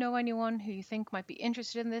if you know anyone who you think might be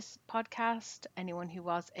interested in this podcast, anyone who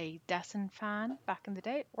was a Destin fan back in the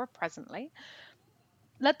day or presently,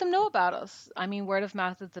 let them know about us. I mean, word of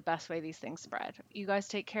mouth is the best way these things spread. You guys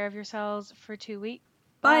take care of yourselves for 2 weeks.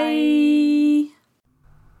 Bye.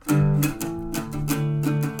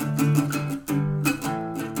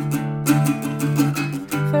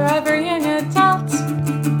 Forever young adult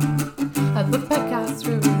of the podcast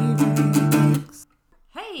review books.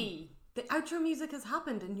 Hey, the outro music has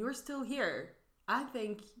happened and you're still here. I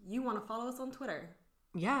think you want to follow us on Twitter.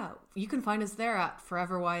 Yeah, you can find us there at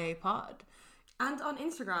ForeverYAPod. And on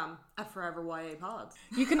Instagram at ForeverYAPod.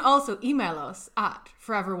 You can also email us at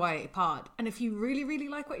ForeverYAPod. And if you really, really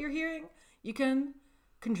like what you're hearing, you can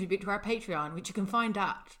contribute to our Patreon, which you can find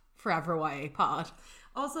at ForeverYAPod.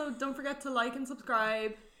 Also, don't forget to like and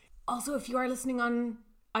subscribe. Also, if you are listening on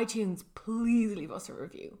iTunes, please leave us a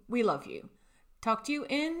review. We love you. Talk to you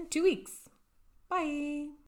in 2 weeks. Bye.